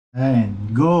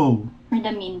And go! For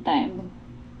the meantime.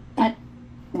 At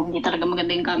hindi talaga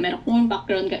maganda yung camera ko. Yung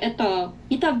background ka. Ito.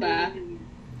 Kita ba?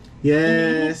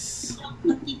 Yes!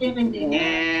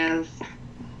 Yes.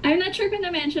 I'm not sure kung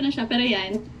na-mention na siya, pero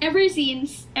yan. Ever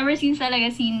since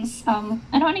talaga since,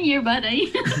 ano year ba?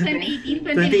 2018?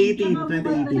 2018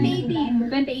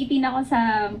 ako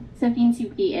sa Fins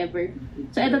UK ever.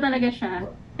 So, ito talaga siya.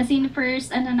 As in,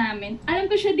 first, namin. Alam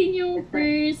ko siya din yung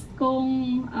first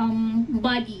kong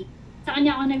body. Sa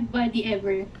kanya ako nag-body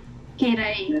ever. Kay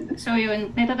Rai. So,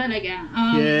 yun. Ito talaga.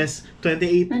 Yes,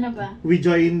 28. Ano ba? We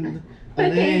joined,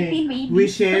 2018 maybe. we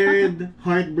shared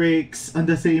heartbreaks on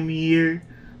the same year.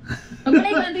 Huwag mo na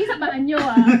ikwento yung sa banyo,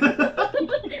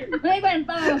 Huwag na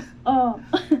ikwento. Oh.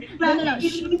 Ano lang.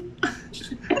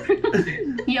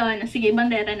 Yun. Sige,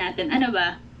 bandera natin. Ano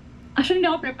ba? Actually,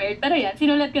 hindi ako prepared. Pero yan,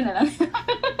 sinulat ko na lang.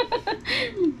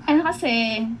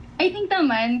 Kasi, I think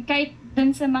naman, kahit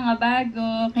dun sa mga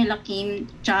bago, kila Kim,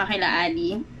 tsaka kila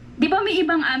Ali, di ba may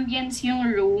ibang ambience yung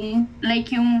room?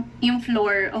 Like yung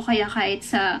floor, o kaya kahit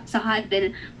sa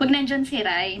huddle. Pag nandyan si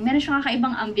Rai, meron siyang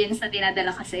kakaibang ambience na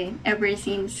dinadala kasi ever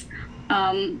since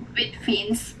with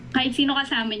Fins. Kahit sino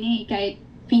kasama niya, kahit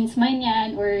Fins man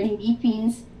yan, or hindi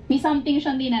Fins, may something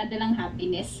siyang dinadalang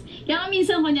happiness. Kaya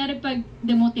minsan, kunyari, pag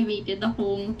demotivated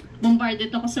ako,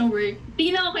 bombarded ako sa work,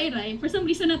 tingin ako kay Rai, for some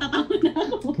reason natatawa na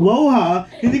ako. Wow ha!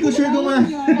 Hindi ko sure kung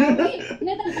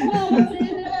Natatawa ako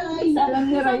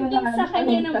something sa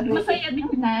kanya na masaya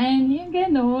din nan. Yung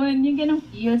ganong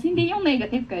feels. Hindi yung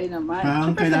negative kayo naman.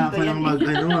 Parang kailangan ko lang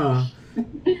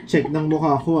check ng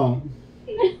mukha ko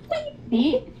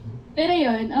Hindi. Pero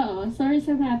yun, source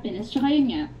of happiness. Tsaka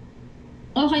yun nga.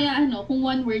 O kaya kung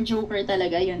one word joker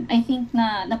talaga yun. I think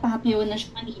na napahapyawan na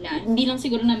siya kanina. Hindi lang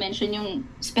siguro na-mention yung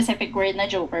specific word na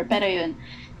joker. Pero yun,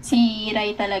 si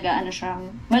Rai talaga, siya,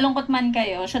 malungkot man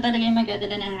kayo, siya talaga yung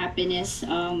magdadala ng happiness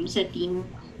sa team.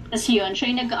 Kasi yun,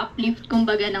 siya yung nag-uplift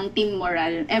kumbaga ng team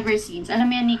moral ever since.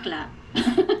 Alam mo yan ni Kla.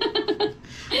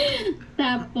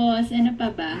 Tapos, ano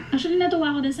pa ba? Actually,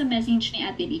 natuwa ako dun sa message ni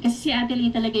Ate Lee. Kasi si Ate Lee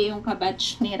talaga yung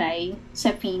kabatch ni Rai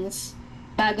sa Fins.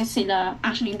 Bago sila,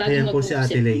 actually, bago mag-move si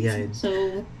Ate Lee yan. So,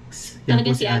 Yan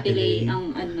talaga po si Ate Lee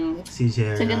ang si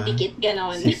Jera, sa gantikit,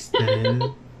 ganon. si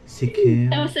Stel, si Kim,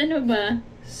 Tapos ano ba?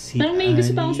 si Parang may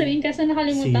gusto pa akong Ali, sabihin kasi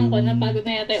nakalimutan ko. Napagod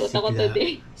na yata yung utak ko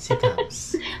today. si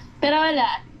Caps. Pero wala.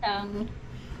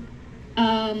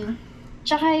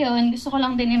 Tsaka yun, gusto ko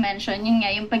lang din i-mention, yun nga,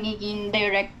 yung pagiging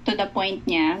direct to the point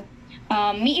niya.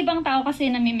 May ibang tao kasi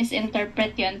na may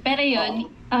misinterpret yun. Pero yun,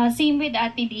 same with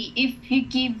Ate D, if you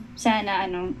give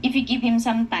him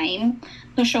some time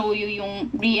to show you yung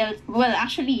real, well,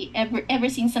 actually, ever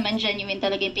since naman genuine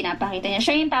talaga yung pinapakita niya.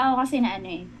 Siya yung tao kasi na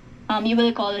you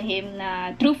will call him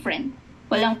na true friend.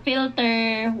 Walang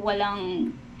filter,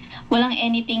 walang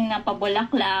anything na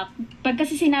pabulaklak. Pag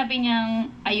kasi sinabi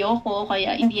niyang ayoko,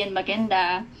 kaya hindi yan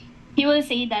maganda, he will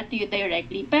say that to you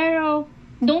directly. Pero,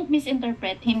 don't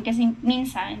misinterpret him kasi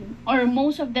minsan, or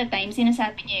most of the time,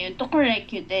 sinasabi niya yun to correct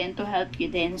you din, to help you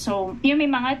din. So, yung may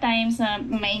mga times na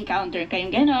may encounter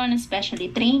kayong ganon,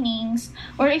 especially trainings,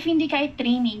 or if hindi kahit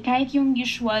training, kahit yung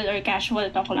usual or casual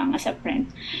talk lang as a friend.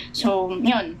 So,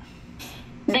 yun.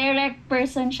 Direct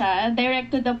person siya,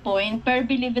 direct to the point, pero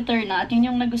believe it or not, yun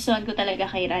yung nagustuhan ko talaga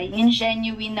kay Rai. Yung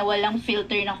genuine na walang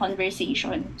filter na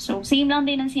conversation. So, same lang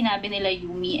din ang sinabi nila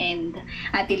Yumi and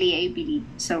Ate Lee, I believe.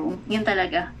 So, yun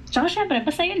talaga. Tsaka syempre,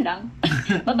 basta yun lang.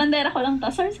 Babandera ko lang to.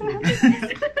 Sorry sa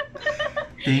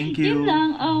Thank you. Yun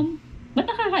lang. Ba't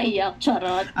nakakaiyak?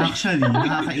 Charot. Actually,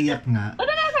 nakakaiyak nga. Ba't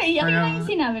nakakaiyak? Yun lang yung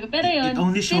sinabi ko. Pero yun, it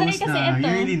only shows na you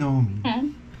really know me. Ha?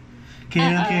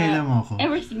 Kailan mo ako.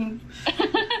 Ever since.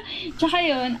 Tsaka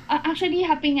yun, actually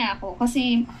happy nga ako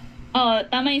kasi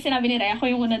tama yung sinabi ni Rai,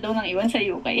 ako yung una daw nang iwan sa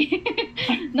UK.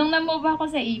 Nung na-move ako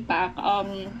sa APAC,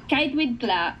 kahit with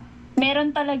Kla,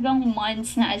 meron talagang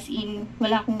months na as in,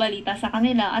 wala akong balita sa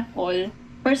kanila at all.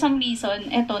 For some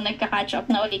reason, nagka-catch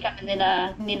up na uli kami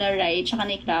nila Rai tsaka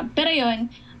ni Kla. Pero yun,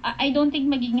 I don't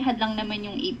think magiging hadlang naman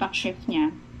yung APAC shift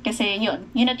niya. Kasi yun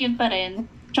at yun pa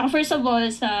rin. Tsaka first of all,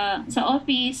 sa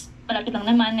office, malapit lang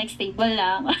naman, next table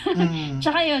lang.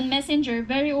 Tsaka yun, messenger,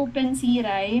 very open si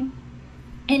Rai.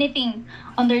 Anything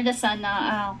under the sun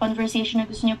na conversation na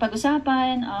gusto niyo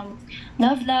pag-usapan,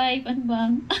 love life,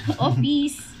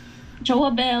 office,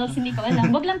 jowa bells, hindi ko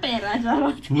alam. Wag lang pera,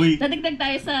 charot. Nadagdag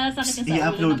tayo sa sakit sa ulo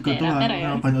i-upload ko to, pero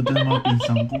yun. Napanood to ng mga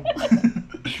pinsang ko.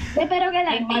 Pero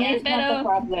galante yan. Pero not a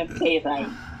problem kay Rai.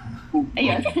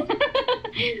 Ayun.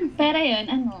 Pero yun,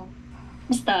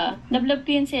 basta, love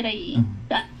ko yun si Rai.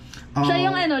 Siya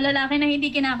yung lalaki na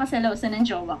hindi kinakasalawasan ng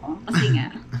jowa ko. Kasi nga,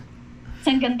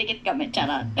 sanggang dikit kami,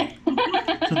 charot.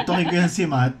 Suntokin ko yan si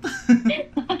Matt.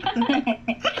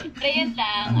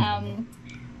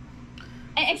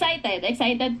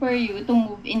 excited for you to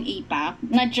move in APAC,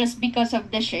 not just because of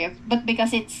the shift, but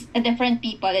because it's a different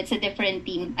people, it's a different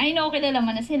team. I know kilala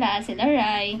mo na sila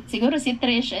Rai, siguro si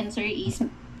Trish and Sir Is,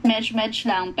 match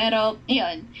lang, pero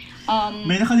yun.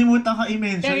 May nakalimutan ka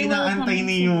i-mention, Very inaantay welcome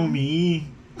ni sila. Yumi.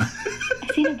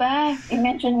 Sino ba?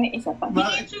 I-mention mo yung isa pa.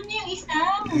 I-mention niyo yung isa.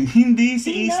 Hindi,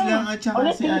 si Ace Sino? lang at saka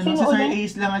Ulit, si ano, sino si Sir ulit?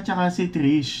 Ace lang at saka si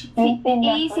Trish.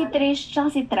 Si Trish, tsaka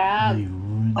si Trav.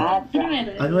 Ayun. Ano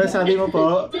meron? Ano na sabi mo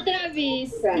po? Si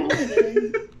Travis.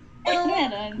 Ano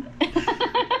meron?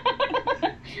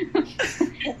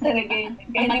 Talaga yun.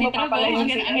 Kaya hindi mo papalayo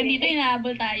sila. Hanggang dito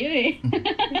inaabol tayo eh.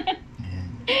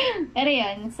 Pero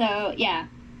yun, so yeah.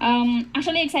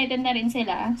 Actually excited na rin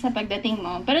sila sa pagdating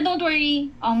mo. Pero don't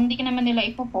worry, hindi ka naman nila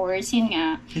ipo-force, yun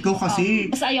nga. Ikaw kasi,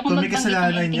 Basta ayoko kung may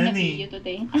kasalanan ng yan na eh. video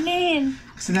today. Alin?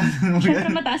 Kasalanan mo Siyempre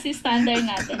yan. mataas yung standard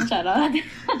natin, charot.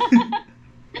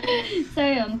 So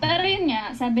yun, pero yun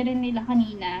nga, sabi rin nila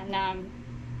kanina na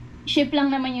ship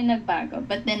lang naman yung nagbago,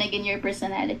 but then again, your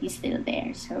personality is still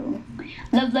there. So,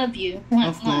 love you.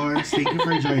 Of course, thank you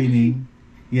for joining.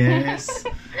 Yes.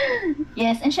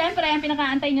 Yes, and syempre, ang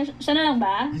pinakaantay niyo, siya na lang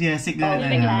ba? Yes, sigla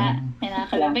na Bigla.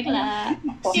 lang. Bigla.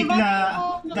 Sigla,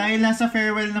 dahil nasa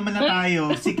farewell naman na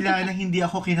tayo, sigla na hindi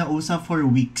ako kinausap for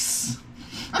weeks.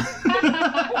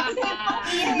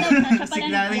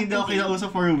 Sigla na hindi ako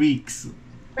kinausap for weeks.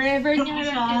 Forever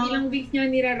niya rant. Ilang weeks niya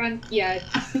nirarant yan.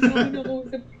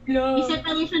 Isa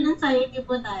tayo siya ng sanity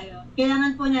po tayo.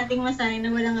 Kailangan po nating masanay na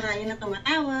walang Raya na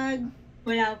tumatawag.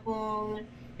 Wala pong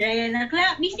Raya na,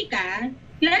 Kla, busy ka?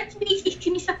 Kla, busy,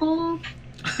 sinis ako.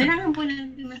 Kailangan po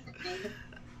natin masanay.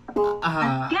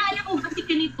 Kla, alam mo kasi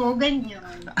ganito,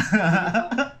 ganyan.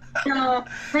 So,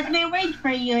 but my word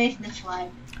for you is this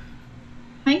one.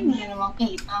 Ay, hindi na naman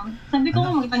kita. Sabi ko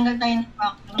nga magtanggal tayo ng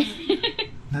background.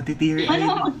 Natitiri Ano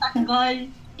ay. magtanggal?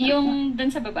 Yung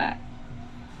dun sa baba.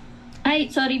 Ay,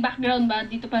 sorry, background ba?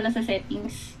 Dito pala sa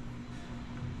settings.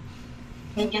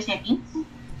 Video settings?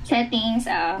 Settings,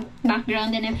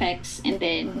 background and effects, and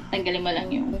then tanggalin mo lang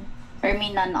yung or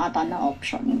may none ata na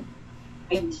option.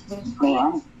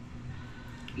 Wow.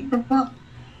 Ito po.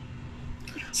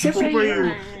 Super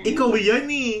you. Ikaw yan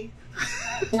eh.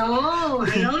 No,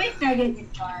 I always target this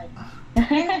one.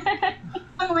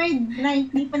 Ang word, like,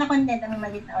 hindi pa na-content ang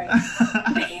malit na word.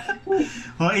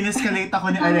 In-escalate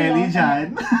ako ni Areli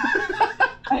dyan.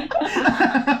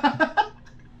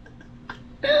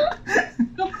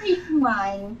 Super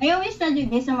human. I always tell you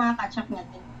this sa mga catch-up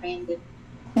natin, friend.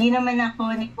 Hindi naman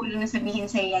ako nagpulo na sabihin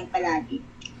sa'yo yan palagi.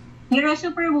 You're a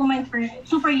superhuman for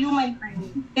me.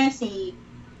 Kasi,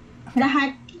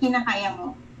 lahat kinakaya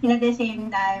mo. And at the same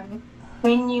time,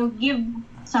 when you give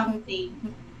something,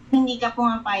 hindi ka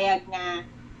pumapayag na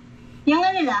yung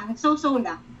ano lang, so-so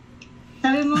lang.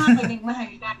 Sabi mo nga, pag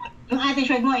nagmahal ka, yung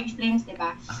attitude mo, extremes,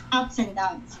 diba? Ups and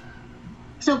downs.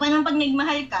 So, parang pag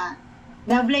nagmahal ka,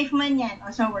 love life man yan,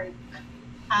 o sa work,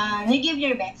 you give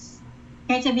your best.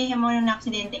 Kahit sabihin mo na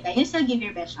aksidente ka, you still give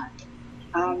your best shot.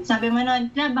 Sabi mo nun,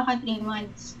 baka 3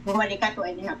 months, bumalik ka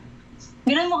 2.5 months.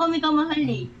 Ganun mo kami kamahal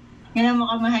eh. Ganun mo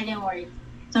kamahal yung work.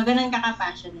 So, ganun ka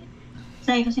ka-passionate.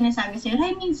 So, ko sinasabi sa'yo,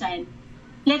 ay, minsan,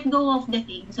 let go of the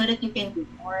thing so that you can do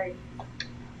more.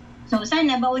 So,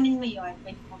 sana, baunin mo yun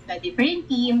when you move to a different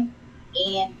team,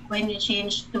 and when you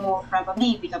change to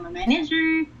probably become a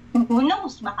manager, who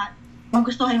knows, baka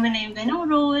magustuhan mo na yung ganong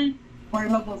role, or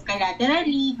mag-move ka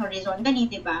laterally, horizontally,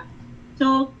 diba?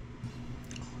 So,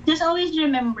 just always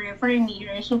remember, for me,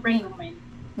 you're superhuman.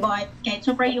 But kahit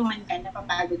superhuman ka,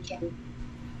 napapagod ka rin.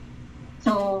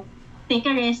 So, take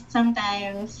a rest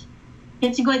sometimes.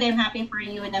 It's good, I'm happy for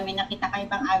you na may nakita ka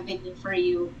ibang avenue for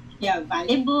you. Yeah,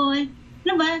 volleyball.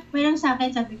 Ano ba? Mayroong sa akin,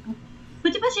 sabi ko,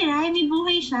 buti pa si Rai, may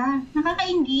buhay siya.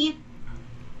 Nakakaingit.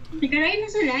 Nag-Rai na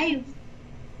sa live.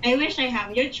 I wish I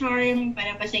have your charm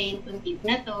para pasayin itong tip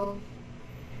na to.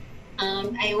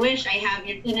 I wish I have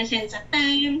your innocence at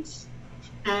times.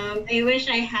 I wish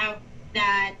I have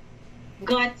that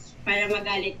guts para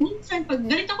magalit. Minsan, pag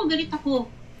galit ako.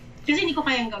 Kasi hindi ko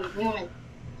kayang gawin yun.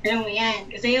 Alam mo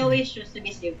yan. Kasi I always choose to be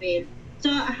civil.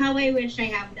 So, how I wish I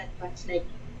have that guts. Like,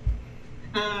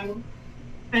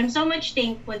 I'm so much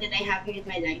thankful that I have you in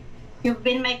my life. You've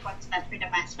been my constant for the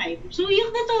past 5 years. So, yun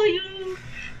na to, yun.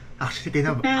 Actually,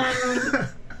 kaya ba?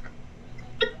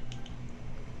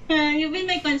 You've been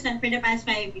my constant for the past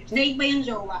 5 years. Daig ba yung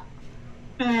jowa?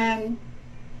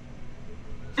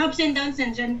 Ups and downs,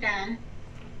 nandyan ka.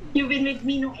 You've been with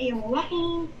me nung ayaw mo ako.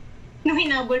 Nung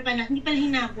hinabol pa natin, hindi pala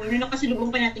hinabol, nung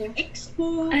nakasalubong pa natin yung ex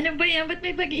ko. Ano ba yan? Ba't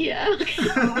may pag-iyak?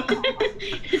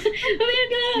 Umiyak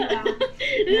ka!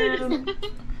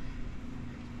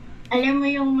 Alam mo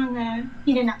yung mga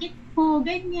hinanakit ko,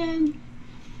 ganyan.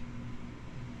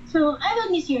 So, I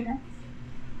will miss you, right?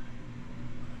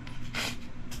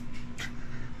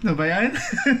 Ano ba yan?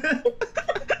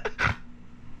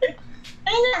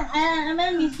 I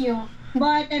will miss you.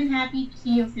 But I'm happy to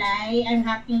see you fly. I'm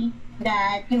happy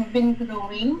that you've been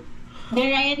growing. The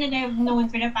Ryan that I've known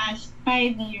for the past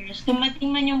 5 years,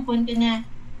 dumating man yung punto na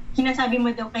sinasabi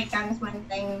mo daw kay Kams one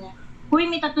time na, uy,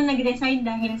 may tatlo nag-resign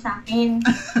dahil sa akin.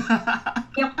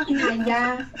 Kaya ko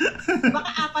kinaya.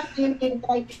 Baka 4 na yung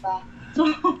tintry, diba?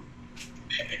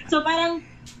 So parang,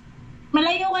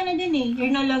 malayo ka na din eh.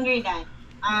 You're no longer that.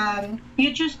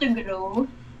 You choose to grow.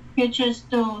 You choose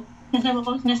to, nasabi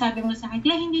mo sa akin,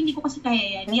 Kla, hindi ko kasi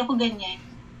kaya yan. Hindi ako ganyan.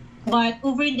 But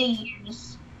over the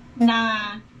years,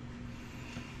 na-overcome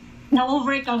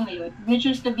mo yun. You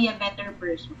choose to be a better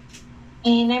person.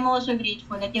 And I'm also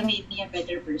grateful that you made me a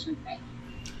better person, right?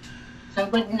 So,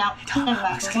 good luck sa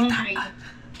bagong journey.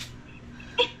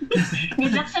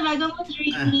 Good luck sa bagong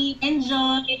journey.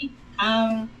 Enjoy.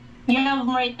 You have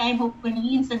more time,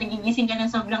 hopefully, instead nagigising ka ng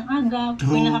sobrang aga.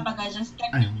 Kung nakapag-adjust ka,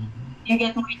 you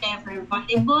get more time for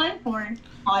volleyball, for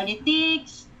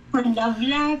politics, for love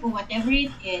life, or whatever it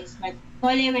is. But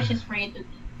all I wish is for you to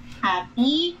be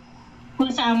happy kung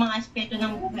sa mga aspeto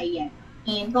ng buhay yan.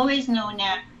 And always know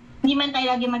na hindi man tayo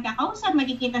lagi magkakausap,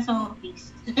 magkikita sa office.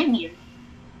 So, I'm here.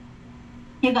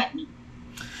 You got me.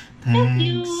 Thanks. Thank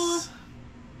you.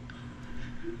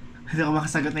 Hindi ako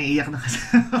makasagot na iiyak na kasi.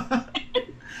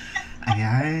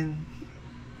 Ayan.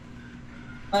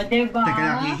 O, diba? Teka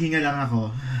lang, hihinga lang ako.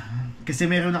 Kasi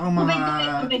meron akong mga...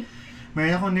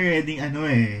 Meron akong nireading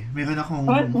Meron akong...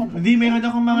 Hindi, meron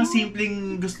akong mga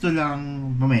simpleng gusto lang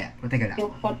mamaya. O, teka lang.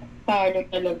 Yung patalo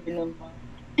talaga naman.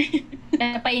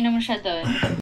 Napainom siya doon.